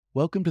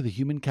Welcome to the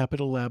Human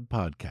Capital Lab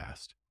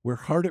podcast. We're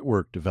hard at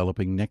work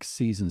developing next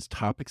season's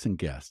topics and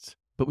guests,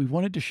 but we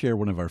wanted to share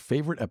one of our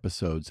favorite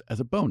episodes as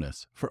a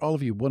bonus for all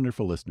of you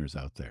wonderful listeners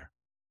out there.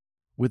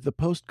 With the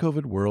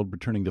post-COVID world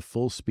returning to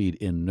full speed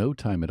in no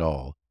time at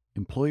all,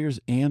 employers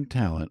and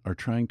talent are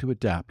trying to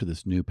adapt to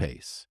this new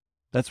pace.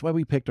 That's why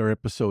we picked our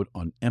episode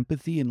on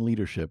empathy and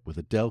leadership with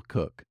Adele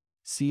Cook,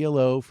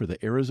 CLO for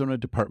the Arizona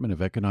Department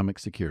of Economic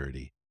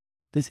Security.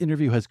 This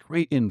interview has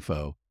great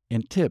info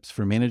and tips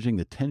for managing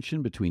the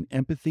tension between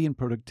empathy and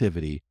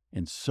productivity,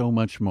 and so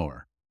much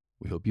more.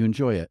 We hope you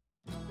enjoy it.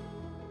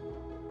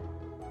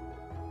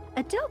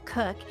 Adele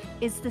Cook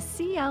is the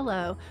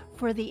CLO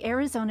for the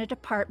Arizona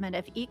Department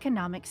of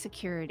Economic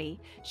Security.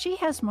 She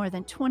has more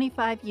than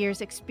 25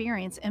 years'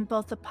 experience in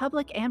both the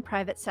public and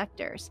private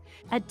sectors.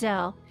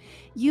 Adele,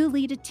 you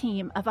lead a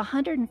team of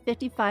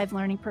 155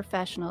 learning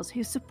professionals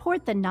who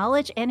support the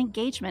knowledge and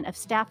engagement of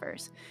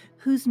staffers,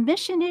 whose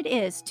mission it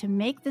is to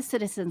make the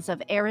citizens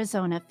of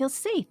Arizona feel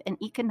safe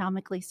and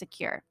economically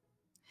secure.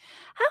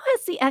 How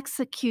has the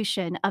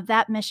execution of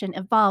that mission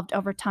evolved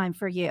over time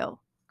for you?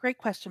 Great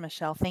question,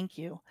 Michelle. Thank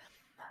you.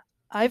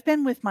 I've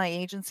been with my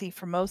agency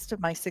for most of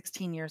my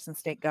 16 years in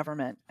state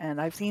government, and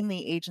I've seen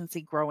the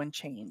agency grow and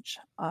change.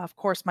 Of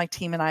course, my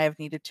team and I have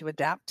needed to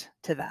adapt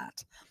to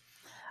that.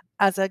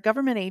 As a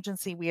government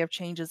agency, we have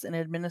changes in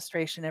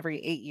administration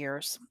every 8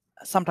 years,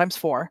 sometimes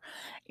 4,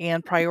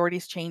 and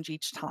priorities change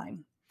each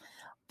time.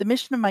 The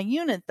mission of my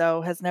unit,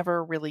 though, has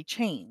never really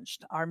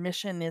changed. Our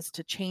mission is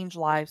to change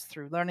lives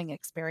through learning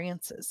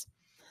experiences.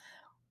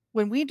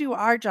 When we do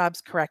our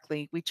jobs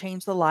correctly, we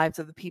change the lives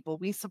of the people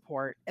we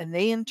support, and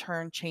they in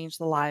turn change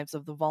the lives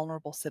of the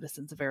vulnerable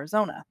citizens of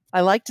Arizona.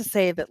 I like to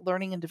say that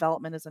learning and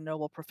development is a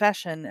noble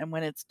profession, and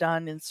when it's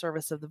done in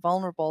service of the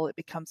vulnerable, it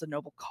becomes a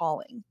noble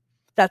calling.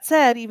 That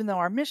said, even though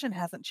our mission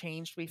hasn't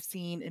changed, we've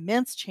seen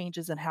immense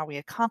changes in how we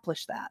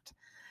accomplish that.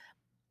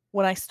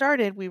 When I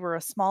started, we were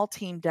a small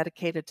team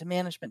dedicated to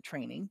management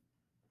training.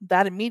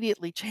 That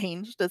immediately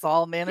changed as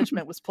all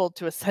management was pulled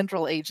to a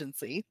central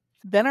agency.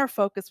 Then our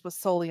focus was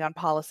solely on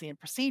policy and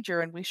procedure,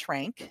 and we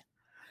shrank.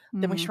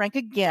 Then we shrank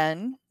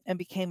again and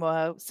became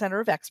a center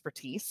of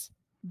expertise.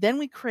 Then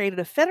we created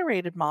a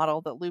federated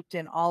model that looped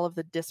in all of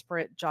the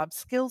disparate job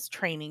skills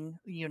training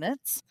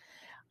units.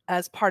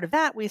 As part of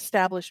that, we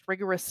established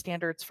rigorous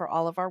standards for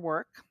all of our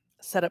work,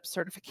 set up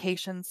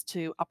certifications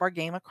to up our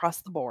game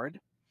across the board.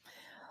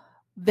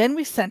 Then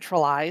we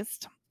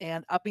centralized,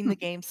 and upping the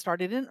game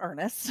started in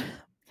earnest.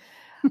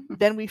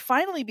 Then we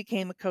finally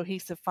became a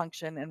cohesive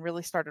function and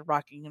really started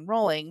rocking and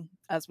rolling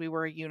as we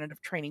were a unit of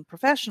training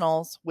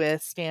professionals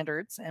with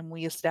standards, and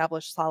we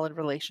established solid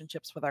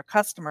relationships with our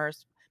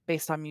customers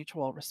based on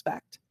mutual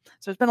respect. So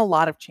there's been a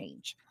lot of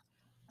change.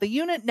 The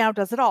unit now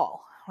does it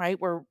all, right?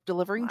 We're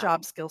delivering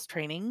job skills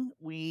training.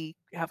 We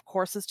have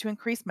courses to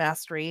increase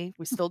mastery.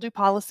 We still do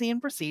policy and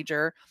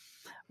procedure.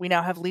 We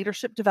now have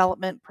leadership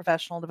development,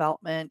 professional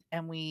development,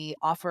 and we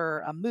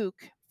offer a MOOC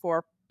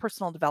for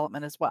personal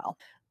development as well.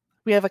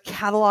 We have a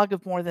catalog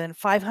of more than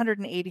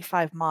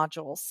 585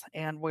 modules,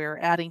 and we're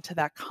adding to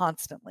that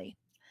constantly.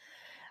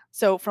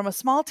 So from a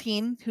small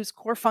team whose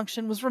core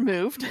function was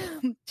removed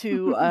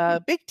to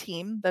a big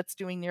team that's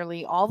doing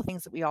nearly all the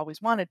things that we always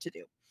wanted to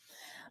do.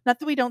 Not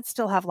that we don't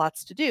still have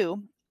lots to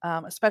do,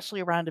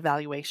 especially around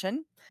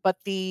evaluation, but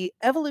the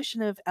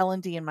evolution of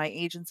L&D in my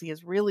agency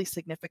is really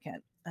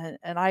significant.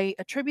 And I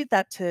attribute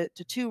that to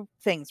two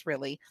things,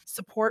 really.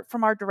 Support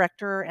from our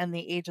director and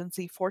the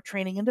agency for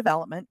training and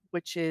development,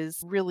 which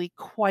is really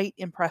quite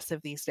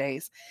impressive these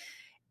days,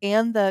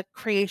 and the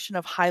creation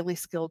of highly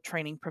skilled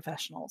training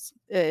professionals.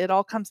 It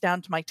all comes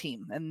down to my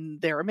team, and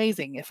they're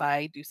amazing, if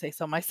I do say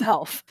so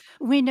myself.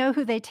 We know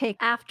who they take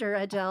after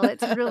Adele.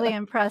 It's really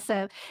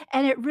impressive.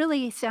 And it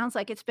really sounds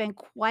like it's been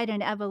quite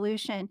an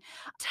evolution.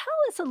 Tell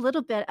us a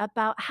little bit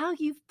about how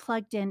you've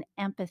plugged in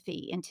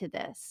empathy into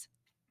this.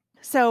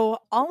 So,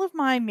 all of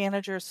my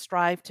managers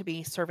strive to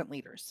be servant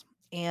leaders,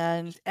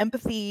 and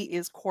empathy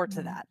is core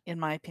to that, in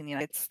my opinion.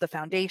 It's the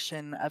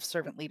foundation of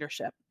servant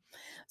leadership.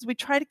 So, we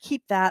try to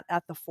keep that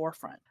at the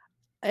forefront.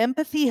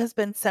 Empathy has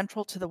been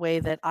central to the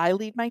way that I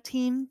lead my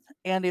team,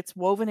 and it's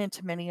woven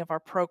into many of our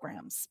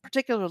programs,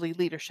 particularly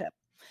leadership.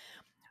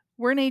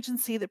 We're an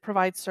agency that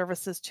provides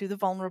services to the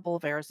vulnerable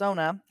of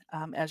Arizona,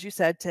 as you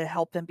said, to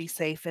help them be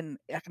safe and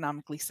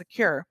economically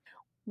secure.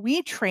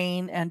 We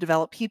train and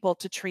develop people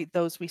to treat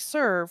those we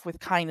serve with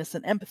kindness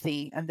and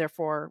empathy, and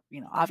therefore,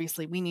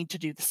 obviously we need to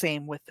do the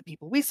same with the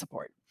people we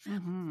support.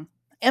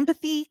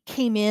 Empathy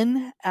came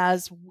in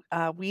as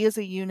we as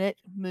a unit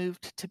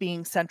moved to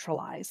being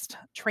centralized.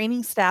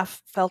 Training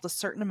staff felt a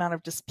certain amount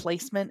of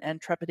displacement and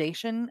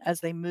trepidation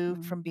as they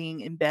moved from being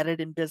embedded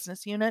in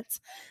business units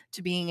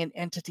to being an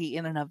entity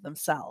in and of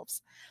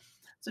themselves.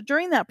 So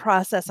during that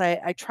process,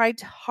 I tried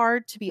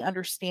hard to be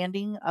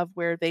understanding of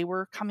where they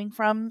were coming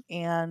from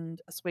and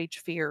assuage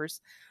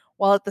fears,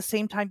 while at the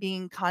same time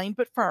being kind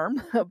but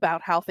firm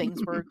about how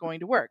things were going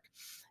to work.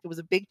 It was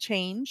a big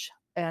change,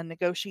 and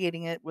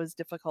negotiating it was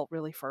difficult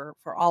really for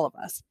all of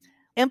us.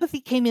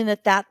 Empathy came in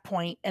at that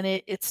point, and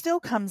it still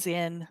comes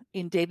in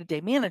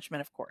day-to-day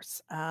management, of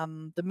course.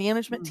 The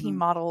management team Mhm.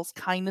 models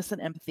kindness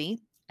and empathy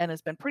and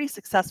has been pretty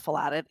successful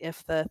at it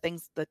if the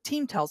things the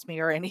team tells me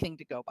are anything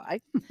to go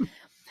by.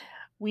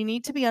 We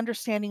need to be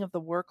understanding of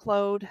the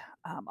workload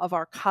of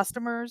our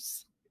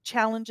customers,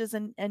 challenges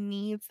and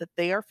needs that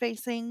they are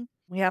facing.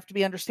 We have to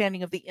be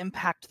understanding of the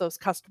impact those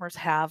customers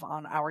have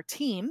on our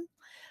team,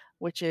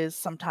 which is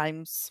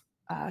sometimes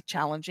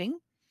challenging.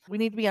 We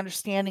need to be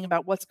understanding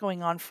about what's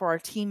going on for our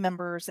team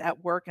members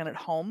at work and at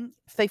home.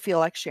 If they feel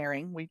like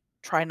sharing, we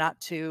try not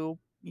to,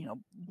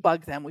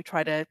 bug them. We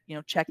try to,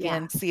 check Yeah.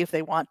 in, see if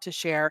they want to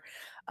share,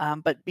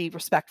 but be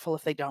respectful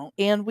if they don't.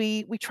 And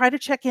we try to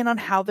check in on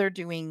how they're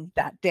doing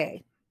that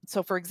day.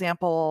 So, for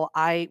example,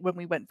 when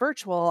we went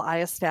virtual,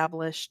 I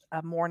established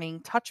a morning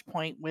touch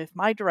point with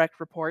my direct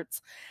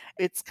reports.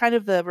 It's kind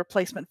of the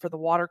replacement for the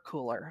water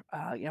cooler.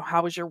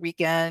 How was your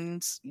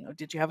weekend?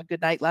 Did you have a good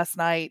night last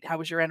night? How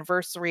was your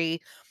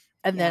anniversary?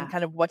 And then Yeah.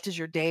 kind of what does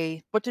your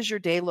day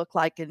look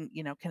like? And,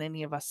 can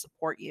any of us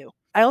support you?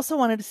 I also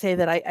wanted to say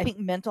that I think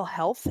mental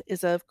health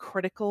is of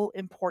critical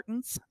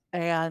importance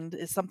and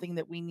is something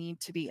that we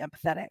need to be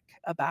empathetic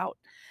about.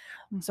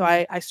 So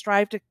Mhm. I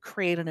strive to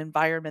create an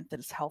environment that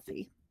is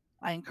healthy.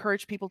 I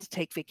encourage people to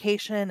take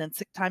vacation and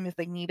sick time if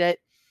they need it.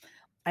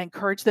 I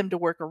encourage them to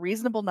work a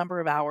reasonable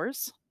number of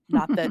hours.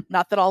 Not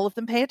that all of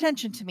them pay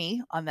attention to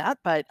me on that,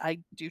 but I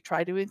do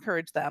try to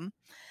encourage them.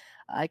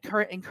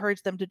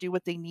 Encourage them to do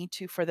what they need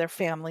to for their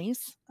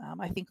families.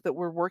 I think that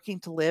we're working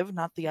to live,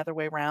 not the other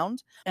way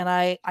around. And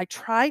I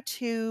try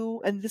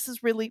to, and this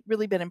has really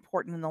been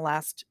important in the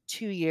last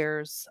 2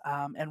 years.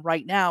 And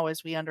right now,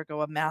 as we undergo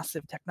a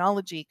massive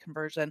technology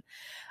conversion,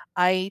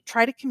 I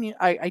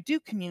do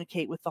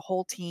communicate with the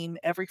whole team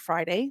every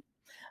Friday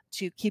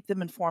to keep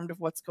them informed of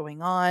what's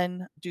going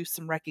on, do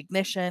some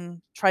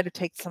recognition, try to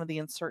take some of the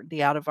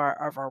uncertainty out of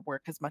our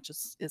work as much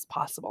as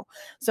possible.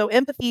 So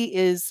empathy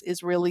is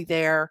really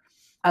there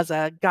as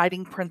a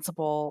guiding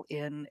principle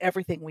in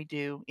everything we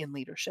do in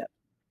leadership.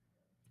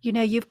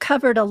 You've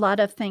covered a lot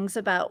of things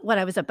about what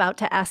I was about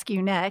to ask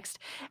you next.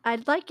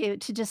 I'd like you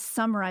to just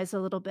summarize a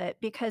little bit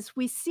because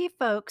we see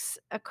folks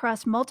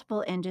across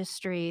multiple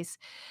industries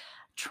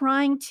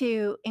trying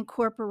to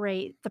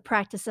incorporate the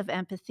practice of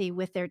empathy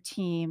with their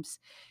teams,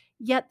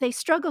 yet they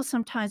struggle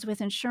sometimes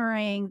with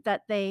ensuring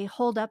that they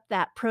hold up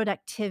that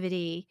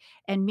productivity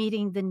and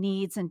meeting the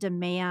needs and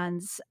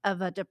demands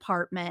of a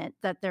department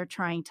that they're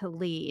trying to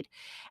lead.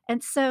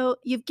 And so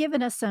you've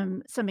given us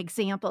some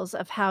examples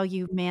of how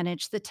you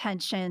manage the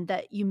tension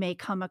that you may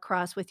come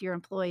across with your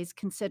employees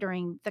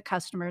considering the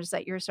customers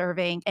that you're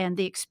serving and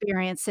the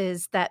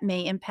experiences that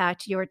may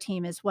impact your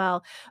team as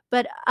well.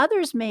 But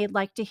others may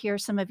like to hear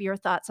some of your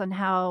thoughts on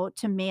how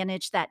to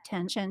manage that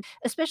tension,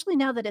 especially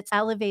now that it's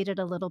elevated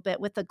a little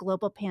bit with the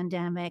global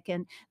pandemic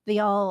and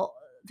the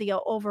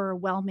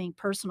overwhelming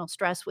personal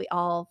stress we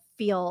all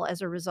feel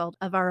as a result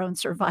of our own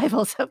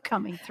survivals of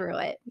coming through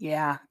it.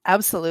 Yeah,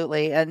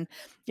 absolutely. And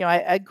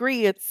I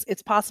agree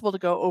it's possible to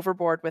go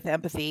overboard with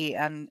empathy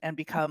and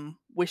become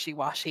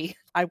wishy-washy.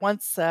 I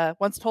once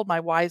told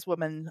my wise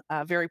woman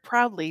very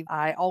proudly,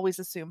 I always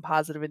assume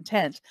positive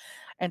intent.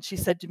 And she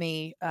said to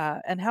me,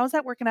 and how's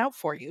that working out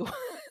for you?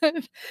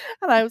 And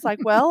I was like,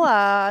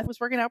 well, it was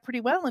working out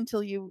pretty well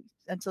until you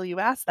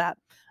asked that.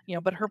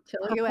 But her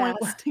Until her you point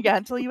was, asked. yeah,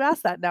 until you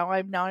asked that. Now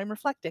I'm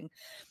reflecting.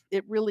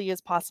 It really is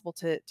possible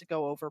to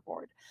go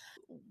overboard.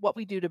 What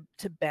we do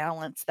to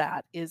balance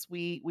that is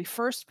we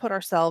first put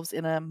ourselves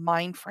in a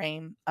mind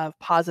frame of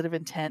positive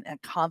intent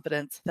and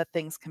confidence that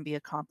things can be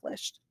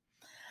accomplished.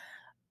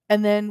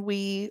 And then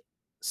we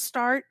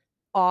start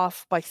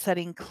off by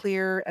setting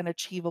clear and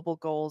achievable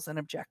goals and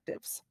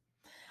objectives.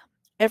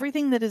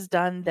 Everything that is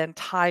done then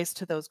ties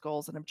to those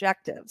goals and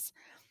objectives.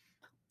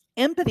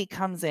 Empathy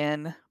comes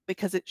in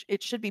because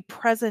it should be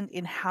present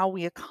in how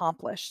we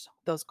accomplish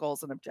those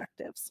goals and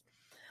objectives.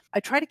 I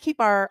try to keep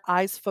our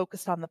eyes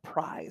focused on the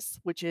prize,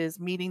 which is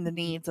meeting the Mhm.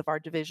 needs of our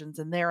divisions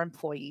and their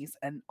employees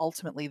and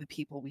ultimately the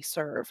people we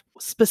serve.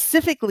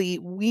 Specifically,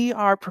 we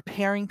are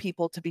preparing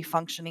people to be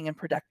functioning and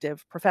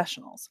productive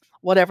professionals,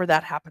 whatever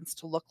that happens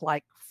to look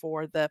like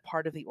for the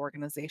part of the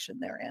organization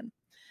they're in.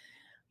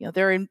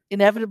 There are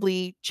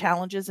inevitably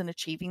challenges in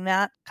achieving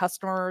that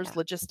customers, Yeah.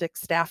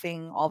 logistics,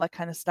 staffing, all that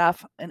kind of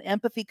stuff. And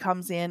empathy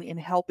comes in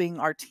helping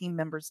our team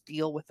members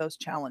deal with those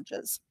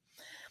challenges.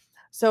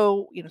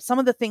 So, some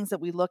of the things that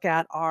we look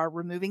at are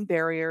removing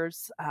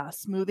barriers,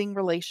 smoothing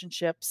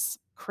relationships,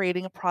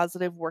 creating a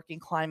positive working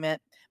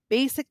climate,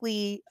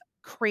 basically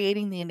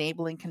creating the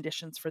enabling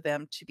conditions for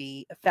them to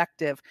be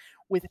effective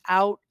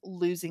without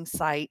losing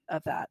sight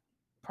of that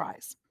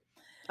prize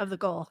Of the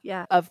goal,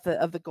 yeah. of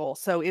the goal.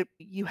 So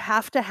you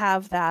have to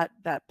have that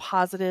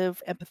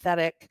positive,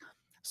 empathetic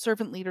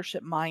servant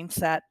leadership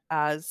mindset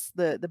as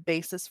the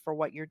basis for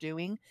what you're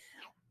doing,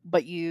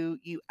 but you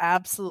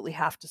absolutely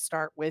have to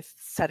start with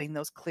setting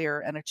those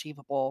clear and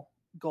achievable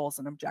goals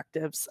and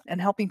objectives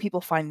and helping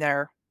people find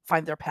their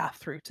path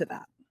through to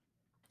that.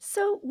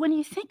 So when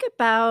you think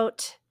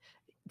about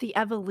the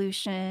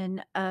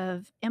evolution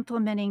of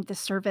implementing the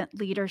servant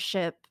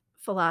leadership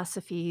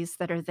philosophies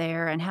that are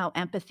there and how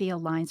empathy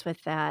aligns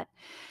with that.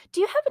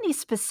 Do you have any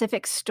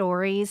specific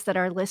stories that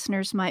our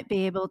listeners might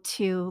be able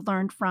to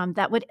learn from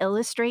that would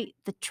illustrate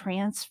the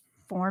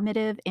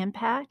transformative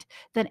impact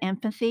that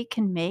empathy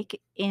can make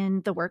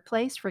in the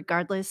workplace,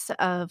 regardless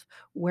of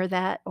where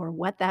that or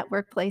what that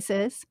workplace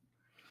is?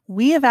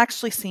 We have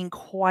actually seen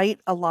quite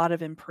a lot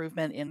of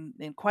improvement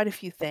in quite a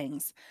few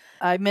things.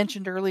 I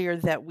mentioned earlier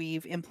that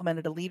we've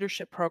implemented a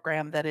leadership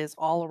program that is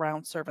all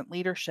around servant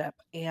leadership.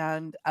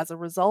 And as a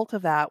result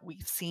of that,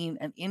 we've seen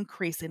an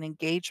increase in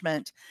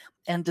engagement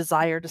and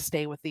desire to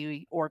stay with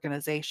the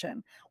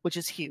organization, which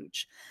is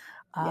huge.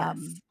 Yes.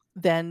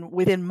 Then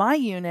within my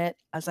unit,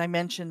 as I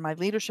mentioned, my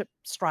leadership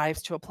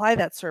strives to apply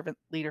that servant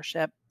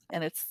leadership,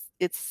 and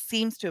it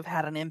seems to have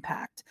had an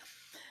impact.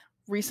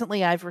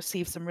 Recently, I've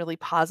received some really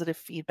positive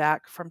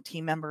feedback from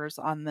team members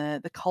on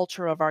the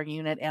culture of our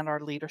unit and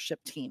our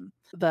leadership team.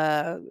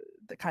 The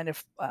kind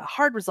of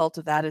hard result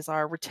of that is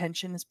our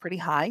retention is pretty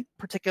high,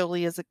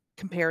 particularly as it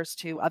compares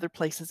to other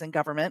places in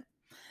government.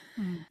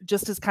 Mm.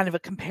 Just as kind of a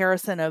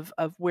comparison of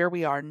where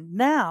we are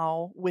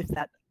now with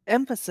that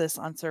emphasis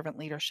on servant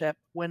leadership,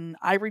 when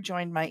I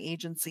rejoined my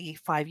agency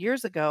 5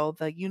 years ago,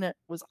 the unit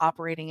was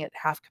operating at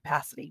half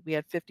capacity. We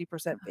had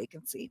 50%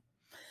 vacancy.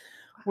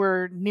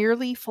 We're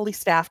nearly fully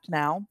staffed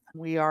now.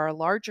 We are a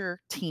larger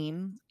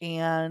team,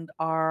 and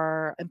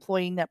our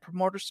employee net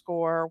promoter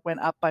score went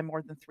up by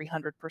more than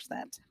 300%.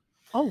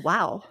 Oh,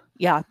 wow.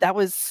 Yeah, that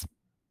was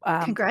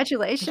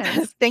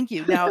Congratulations. thank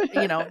you. Now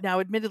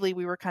admittedly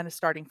we were kind of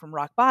starting from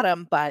rock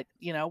bottom, but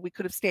we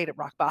could have stayed at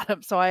rock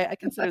bottom. So I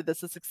consider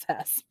this a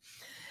success.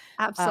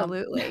 Um,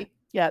 Absolutely.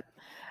 yeah.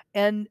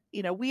 And,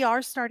 we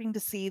are starting to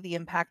see the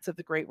impacts of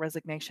the great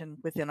resignation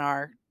within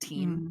our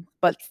team, Mm.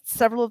 but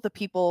several of the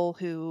people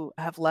who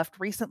have left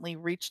recently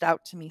reached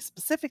out to me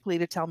specifically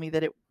to tell me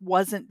that it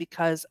wasn't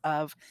because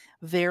of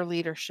their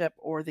leadership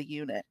or the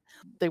unit.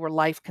 They were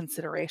life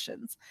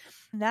considerations.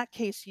 In that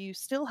case, you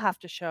still have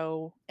to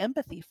show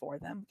empathy for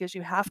them because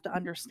you have to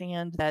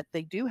understand that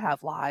they do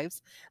have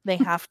lives. They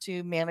have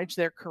to manage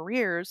their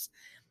careers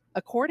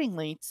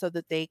accordingly so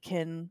that they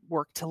can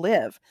work to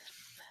live.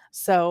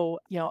 So,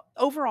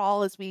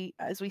 overall, as we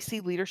see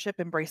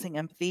leadership embracing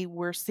empathy,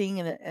 we're seeing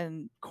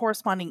an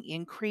corresponding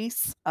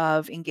increase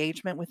of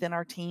engagement within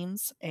our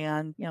teams.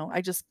 And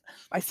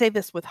I say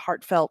this with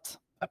heartfelt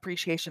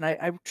appreciation.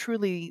 I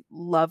truly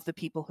love the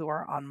people who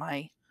are on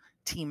my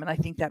team, and I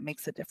think that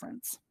makes a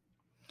difference.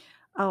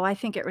 Oh, I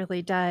think it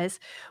really does.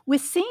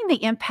 With seeing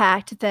the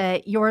impact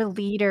that your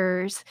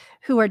leaders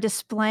who are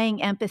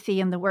displaying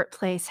empathy in the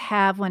workplace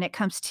have when it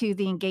comes to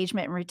the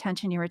engagement and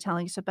retention you were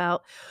telling us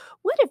about,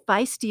 what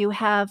advice do you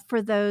have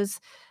for those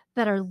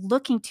that are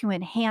looking to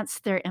enhance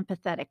their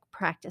empathetic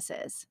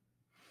practices?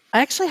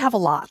 I actually have a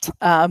lot.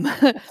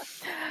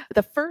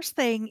 The first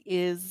thing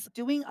is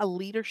doing a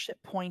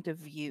leadership point of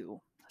view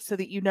so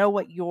that you know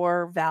what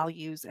your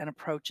values and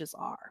approaches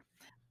are.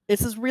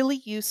 This is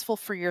really useful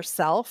for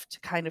yourself to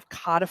kind of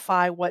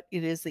codify what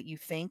it is that you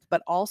think,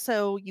 but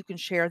also you can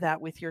share that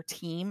with your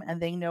team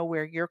and they know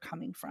where you're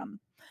coming from.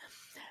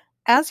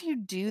 As you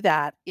do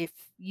that, if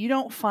you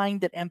don't find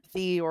that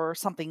empathy or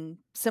something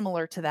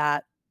similar to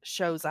that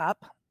shows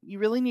up, you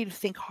really need to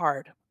think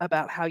hard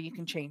about how you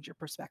can change your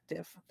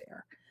perspective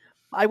there.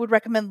 I would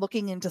recommend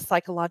looking into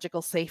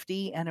psychological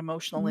safety and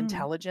emotional Mm.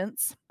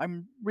 intelligence.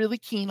 I'm really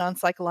keen on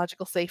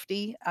psychological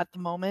safety at the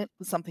moment. It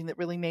was something that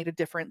really made a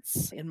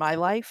difference in my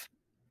life.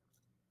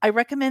 I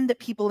recommend that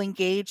people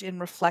engage in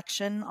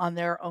reflection on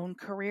their own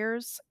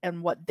careers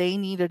and what they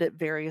needed at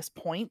various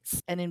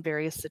points and in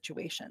various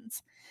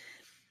situations.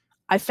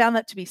 I found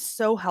that to be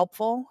so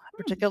helpful, Hmm.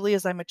 particularly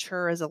as I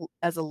mature as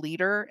a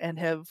leader and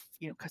have,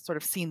 sort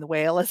of seen the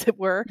whale as it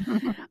were.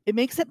 It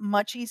makes it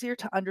much easier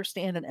to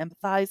understand and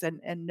empathize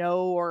and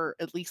know or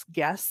at least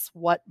guess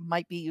what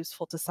might be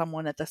useful to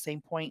someone at the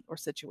same point or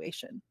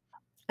situation.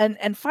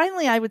 And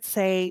finally, I would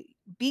say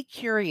be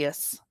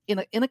curious in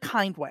a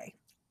kind way.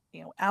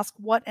 Ask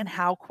what and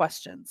how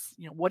questions.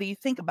 What do you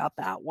think about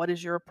that? What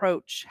is your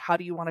approach? How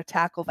do you want to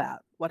tackle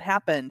that? What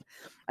happened?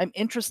 I'm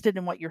interested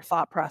in what your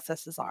thought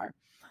processes are.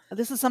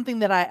 This is something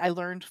that I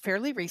learned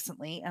fairly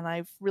recently, and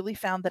I've really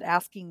found that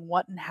asking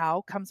what and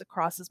how comes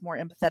across as more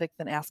empathetic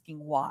than asking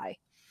why.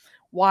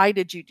 Why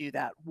did you do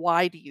that?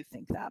 Why do you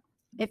think that?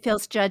 It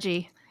feels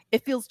judgy.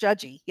 It feels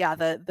judgy. Yeah,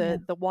 the Yeah.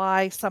 the the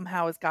why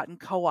somehow has gotten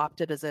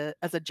co-opted as a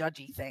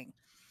judgy thing.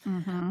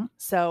 Mhm.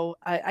 So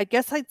I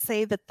guess I'd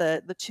say that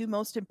the two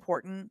most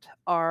important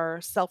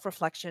are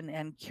self-reflection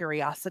and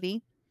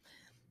curiosity.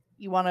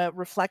 You want to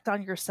reflect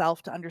on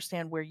yourself to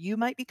understand where you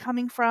might be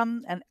coming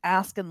from and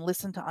ask and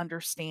listen to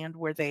understand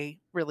where they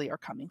really are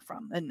coming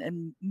from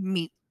and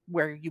meet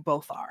where you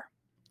both are.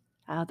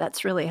 Oh,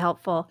 that's really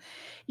helpful.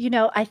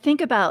 I think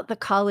about the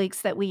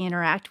colleagues that we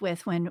interact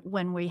with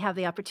when we have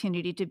the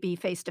opportunity to be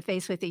face to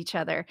face with each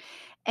other.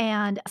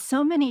 And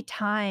so many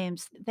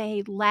times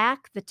they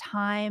lack the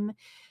time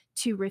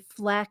to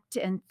reflect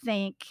and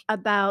think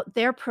about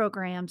their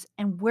programs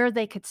and where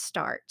they could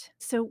start.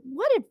 So,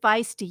 what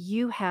advice do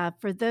you have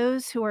for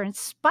those who are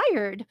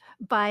inspired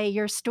by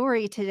your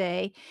story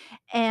today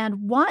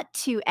and want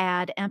to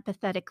add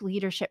empathetic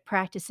leadership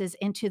practices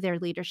into their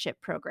leadership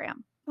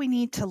program? We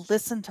need to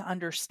listen to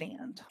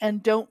understand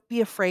and don't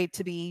be afraid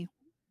to be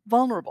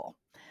vulnerable.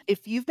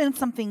 If you've been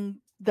something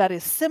that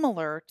is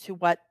similar to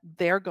what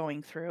they're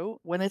going through,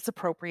 when it's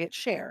appropriate,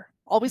 share.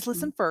 Always Mhm.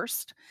 listen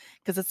first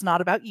because it's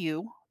not about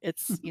you.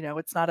 It's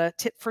not a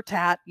tit for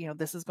tat,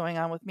 this is going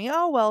on with me.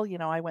 Oh, well,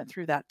 I went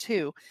through that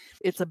too.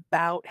 It's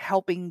about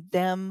helping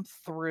them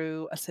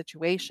through a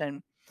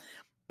situation.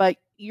 But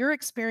your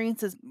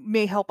experiences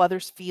may help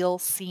others feel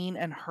seen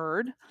and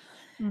heard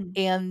Mm.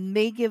 and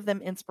may give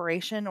them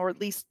inspiration or at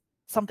least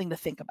something to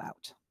think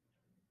about.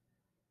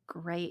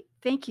 Great.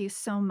 Thank you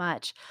so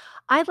much.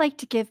 I'd like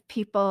to give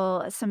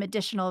people some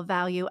additional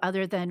value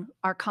other than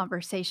our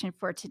conversation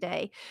for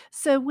today.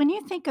 So, when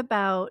you think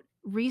about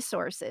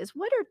resources,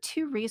 what are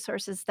two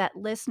resources that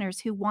listeners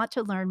who want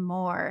to learn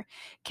more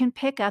can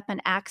pick up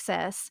and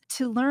access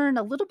to learn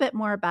a little bit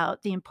more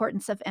about the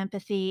importance of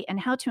empathy and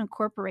how to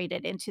incorporate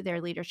it into their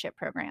leadership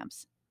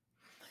programs?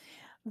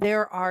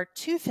 There are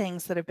two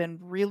things that have been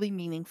really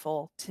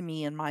meaningful to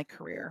me in my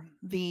career.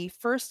 The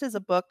first is a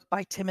book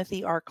by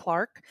Timothy R.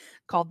 Clark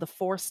called The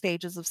Four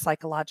Stages of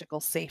Psychological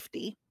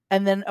Safety.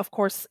 And then, of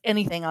course,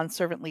 anything on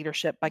servant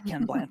leadership by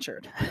Ken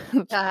Blanchard.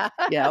 Ah,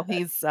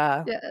 He's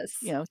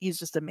yes. he's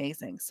just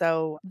amazing.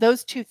 So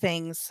those two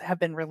things have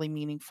been really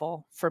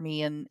meaningful for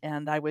me, and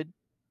I would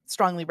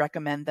strongly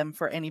recommend them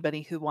for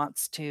anybody who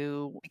wants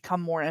to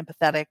become more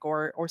empathetic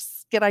or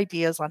get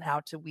ideas on how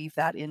to weave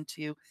that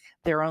into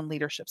their own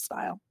leadership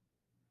style.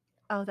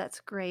 Oh,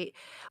 that's great.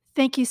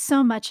 Thank you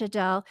so much,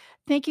 Adele.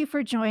 Thank you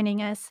for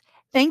joining us.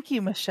 Thank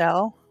you,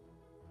 Michelle.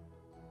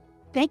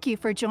 Thank you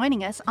for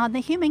joining us on the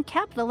Human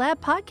Capital Lab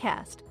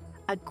podcast,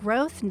 a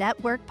growth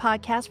network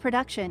podcast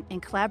production in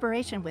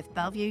collaboration with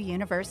Bellevue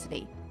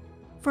University.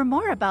 For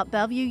more about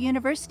Bellevue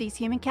University's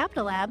Human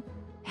Capital Lab,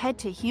 head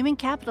to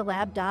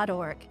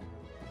humancapitallab.org.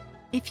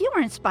 If you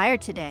were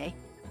inspired today,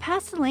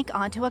 pass the link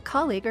on to a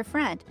colleague or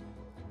friend.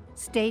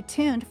 Stay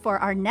tuned for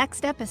our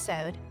next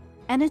episode,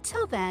 and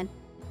until then,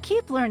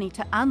 keep learning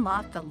to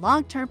unlock the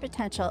long-term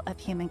potential of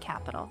human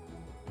capital.